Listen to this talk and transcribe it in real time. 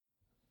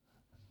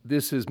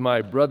This is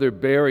my brother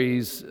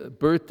Barry's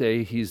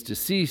birthday. He's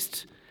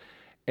deceased.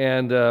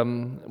 And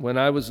when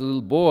I was a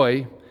little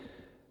boy,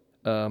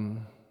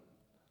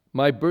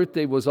 my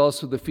birthday was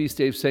also the feast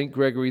day of St.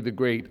 Gregory the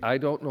Great. I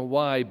don't know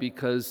why,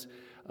 because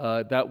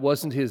that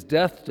wasn't his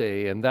death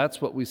day, and that's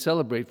what we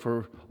celebrate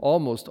for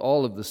almost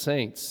all of the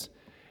saints.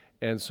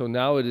 And so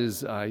now it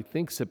is, I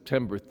think,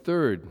 September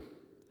 3rd.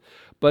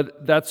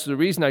 But that's the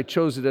reason I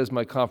chose it as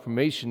my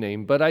confirmation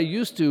name. But I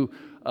used to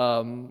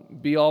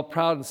be all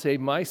proud and say,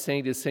 my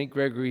saint is St.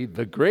 Gregory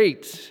the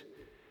Great.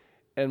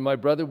 And my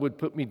brother would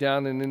put me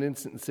down in an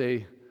instant and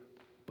say,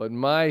 but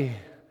my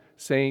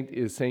saint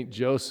is St.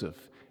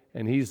 Joseph,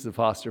 and he's the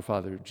foster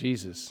father of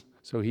Jesus,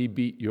 so he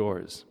beat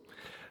yours.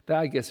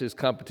 I guess there's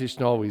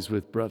competition always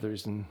with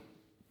brothers.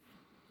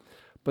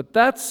 But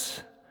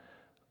that's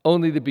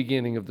only the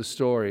beginning of the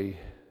story.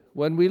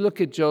 When we look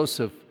at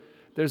Joseph,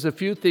 there's a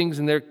few things,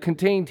 and they're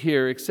contained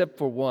here, except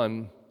for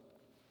one.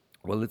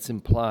 Well, it's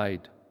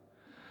implied.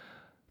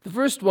 The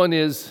first one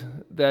is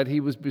that he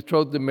was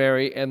betrothed to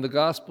Mary, and the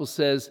gospel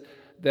says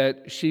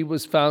that she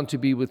was found to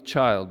be with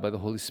child by the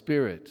Holy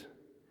Spirit.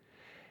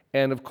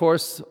 And of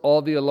course,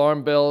 all the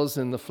alarm bells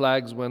and the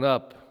flags went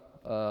up.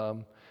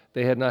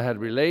 They had not had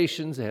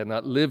relations, they had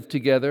not lived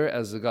together,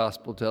 as the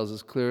gospel tells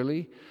us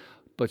clearly,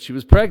 but she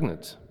was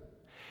pregnant.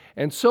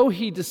 And so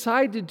he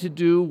decided to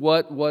do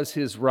what was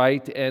his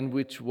right, and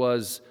which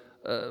was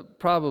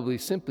probably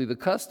simply the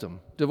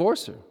custom: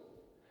 divorce her.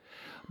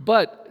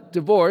 But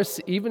divorce,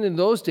 even in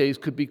those days,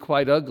 could be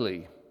quite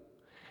ugly.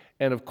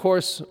 And of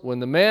course, when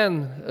the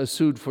man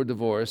sued for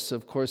divorce,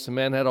 of course, the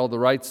man had all the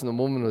rights and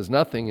the woman was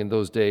nothing in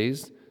those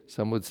days.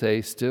 Some would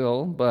say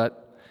still,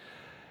 but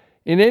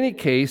in any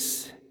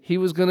case, he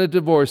was going to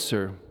divorce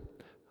her.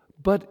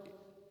 But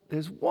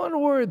there's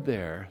one word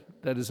there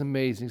that is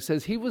amazing. It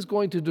says he was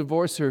going to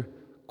divorce her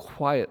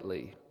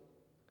quietly,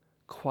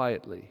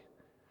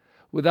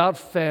 without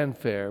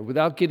fanfare,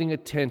 without getting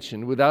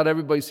attention, without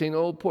everybody saying,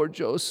 oh, poor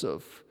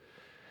Joseph,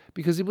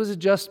 because he was a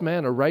just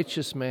man, a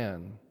righteous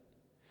man.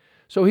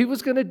 So he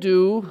was going to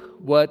do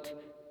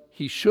what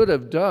he should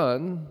have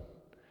done,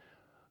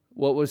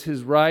 what was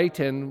his right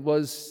and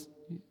was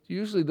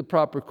usually the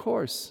proper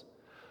course.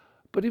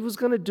 But he was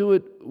going to do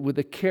it with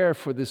a care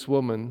for this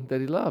woman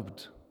that he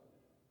loved.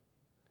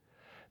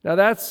 Now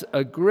that's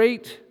a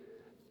great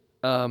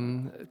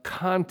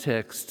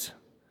context.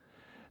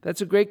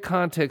 That's a great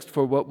context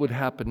for what would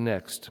happen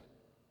next.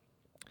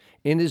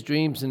 In his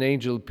dreams, an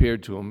angel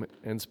appeared to him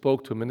and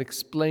spoke to him and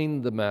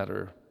explained the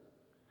matter.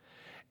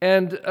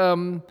 And,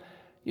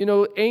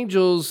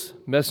 angels,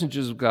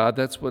 messengers of God,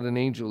 that's what an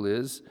angel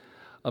is,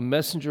 a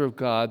messenger of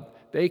God.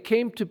 They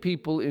came to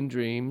people in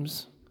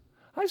dreams.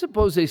 I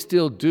suppose they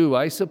still do.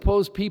 I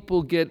suppose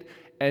people get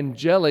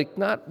angelic,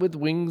 not with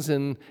wings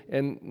and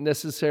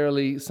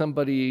necessarily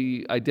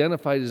somebody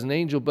identified as an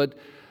angel, but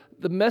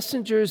the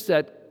messengers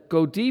that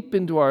go deep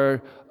into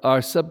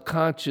our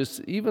subconscious,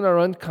 even our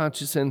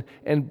unconscious,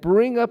 and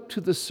bring up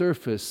to the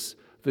surface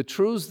the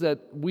truths that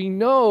we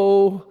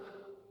know,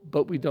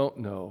 but we don't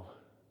know.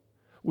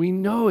 We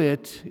know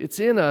it, it's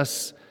in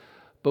us,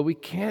 but we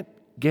can't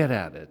get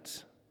at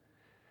it.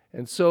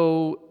 And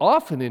so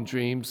often in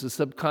dreams, the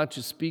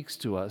subconscious speaks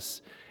to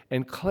us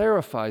and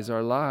clarifies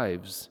our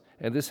lives.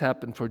 And this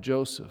happened for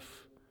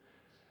Joseph.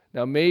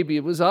 Now, maybe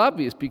it was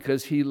obvious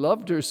because he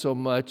loved her so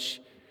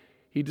much,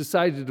 he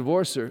decided to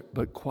divorce her,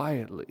 but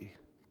quietly.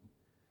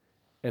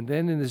 And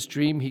then in his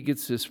dream, he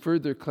gets this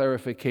further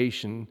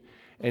clarification,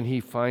 and he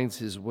finds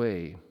his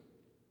way.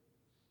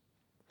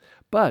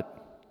 But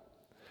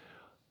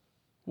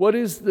what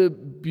is the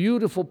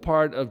beautiful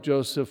part of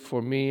Joseph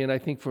for me, and I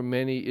think for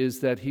many,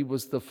 is that he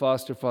was the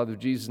foster father of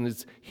Jesus. And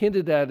it's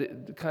hinted at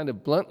it kind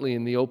of bluntly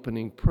in the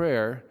opening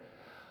prayer.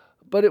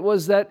 But it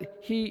was that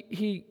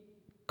he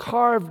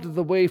carved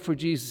the way for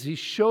Jesus. He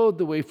showed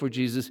the way for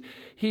Jesus.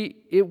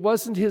 It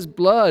wasn't his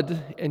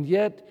blood, and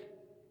yet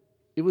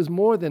it was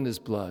more than his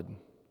blood.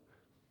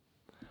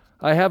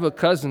 I have a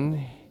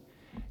cousin.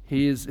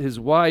 His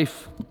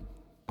wife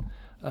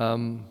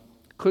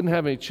couldn't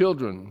have any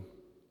children,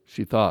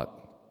 she thought.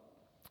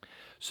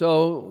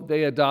 So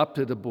they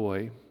adopted a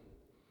boy,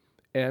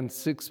 and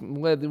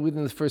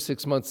within the first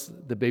 6 months,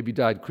 the baby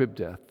died crib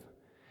death.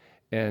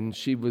 And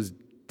she was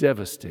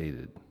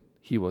devastated.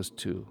 He was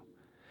too.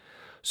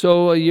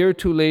 So a year or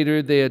two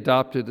later, they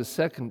adopted a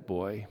second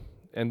boy,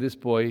 and this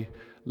boy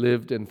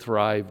lived and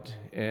thrived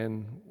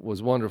and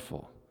was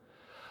wonderful.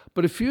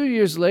 But a few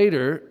years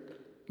later,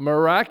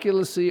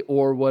 miraculously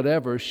or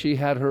whatever, she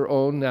had her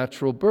own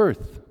natural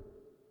birth.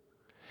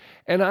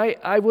 And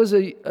I was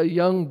a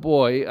young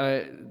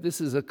boy. This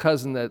is a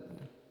cousin that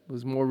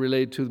was more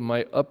related to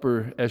my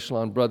upper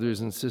echelon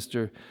brothers and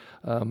sister.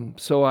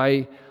 So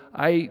I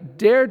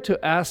dared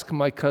to ask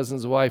my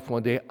cousin's wife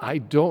one day. I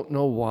don't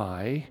know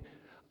why.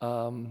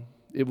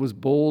 It was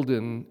bold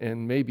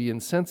and maybe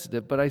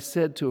insensitive, but I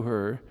said to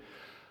her,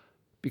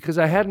 because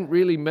I hadn't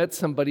really met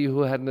somebody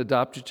who had an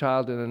adopted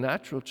child and a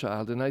natural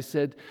child, and I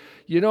said,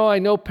 I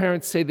know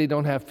parents say they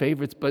don't have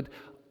favorites, but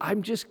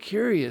I'm just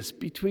curious,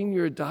 between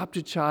your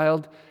adopted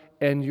child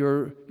and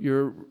your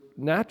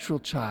natural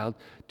child,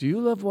 do you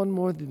love one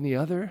more than the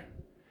other?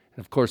 And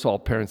of course, all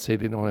parents say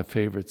they don't have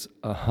favorites.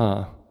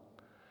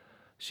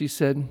 She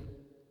said,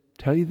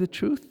 tell you the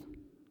truth,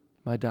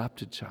 my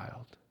adopted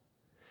child.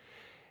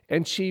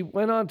 And she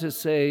went on to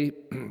say,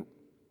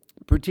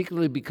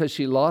 particularly because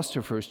she lost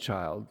her first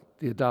child,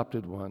 the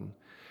adopted one,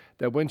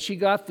 that when she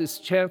got this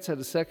chance at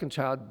a second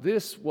child,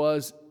 this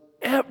was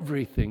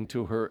everything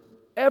to her,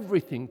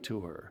 everything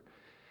to her.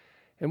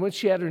 And when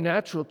she had her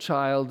natural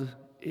child,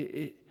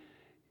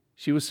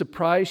 she was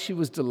surprised, she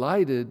was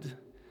delighted,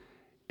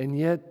 and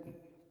yet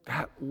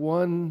that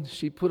one,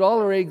 she put all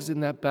her eggs in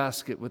that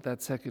basket with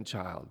that second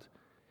child.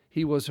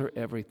 He was her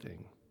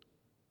everything.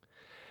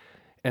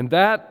 And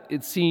that,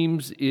 it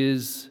seems,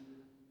 is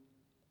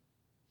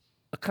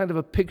a kind of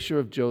a picture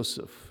of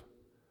Joseph.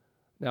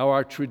 Now,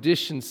 our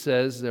tradition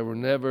says there were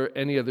never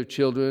any other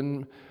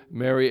children.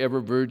 Mary,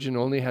 ever virgin,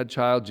 only had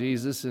child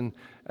Jesus, and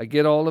I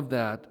get all of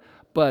that.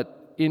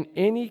 But in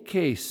any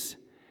case,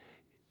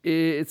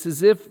 it's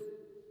as if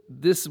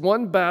this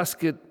one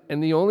basket,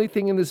 and the only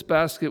thing in this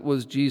basket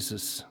was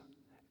Jesus,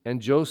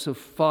 and Joseph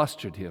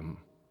fostered him.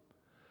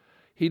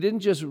 He didn't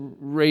just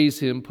raise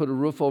him, put a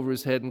roof over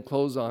his head and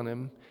clothes on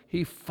him.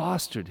 He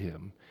fostered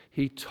him.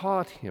 He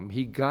taught him.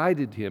 He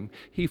guided him.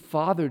 He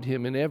fathered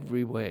him in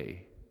every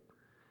way.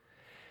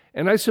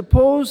 And I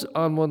suppose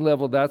on one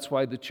level that's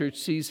why the church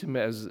sees him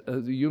as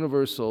the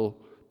universal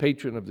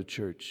patron of the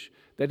church,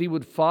 that he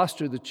would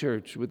foster the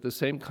church with the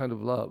same kind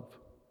of love.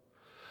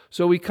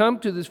 So we come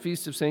to this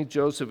feast of St.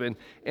 Joseph,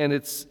 and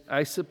it's,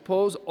 I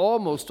suppose,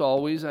 almost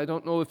always, I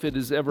don't know if it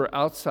is ever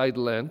outside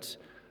Lent,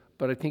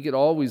 but I think it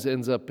always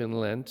ends up in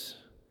Lent.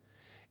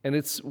 And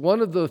it's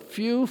one of the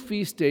few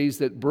feast days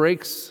that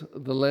breaks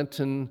the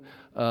Lenten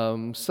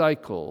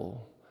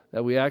cycle,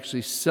 that we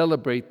actually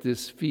celebrate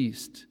this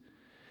feast.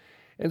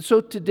 And so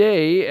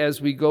today,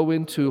 as we go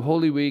into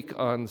Holy Week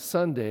on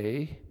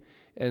Sunday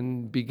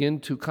and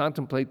begin to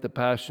contemplate the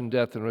passion,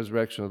 death, and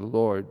resurrection of the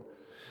Lord,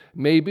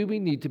 maybe we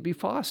need to be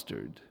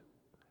fostered.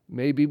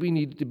 Maybe we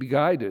need to be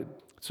guided.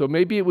 So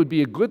maybe it would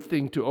be a good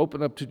thing to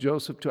open up to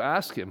Joseph, to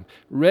ask him,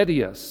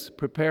 ready us,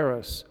 prepare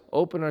us,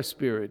 open our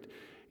spirit,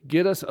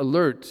 get us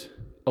alert,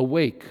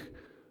 awake,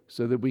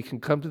 so that we can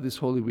come to this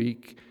Holy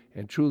Week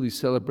and truly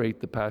celebrate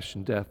the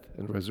passion, death,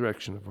 and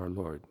resurrection of our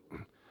Lord.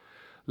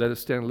 Let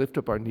us stand and lift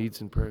up our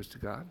needs and prayers to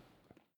God.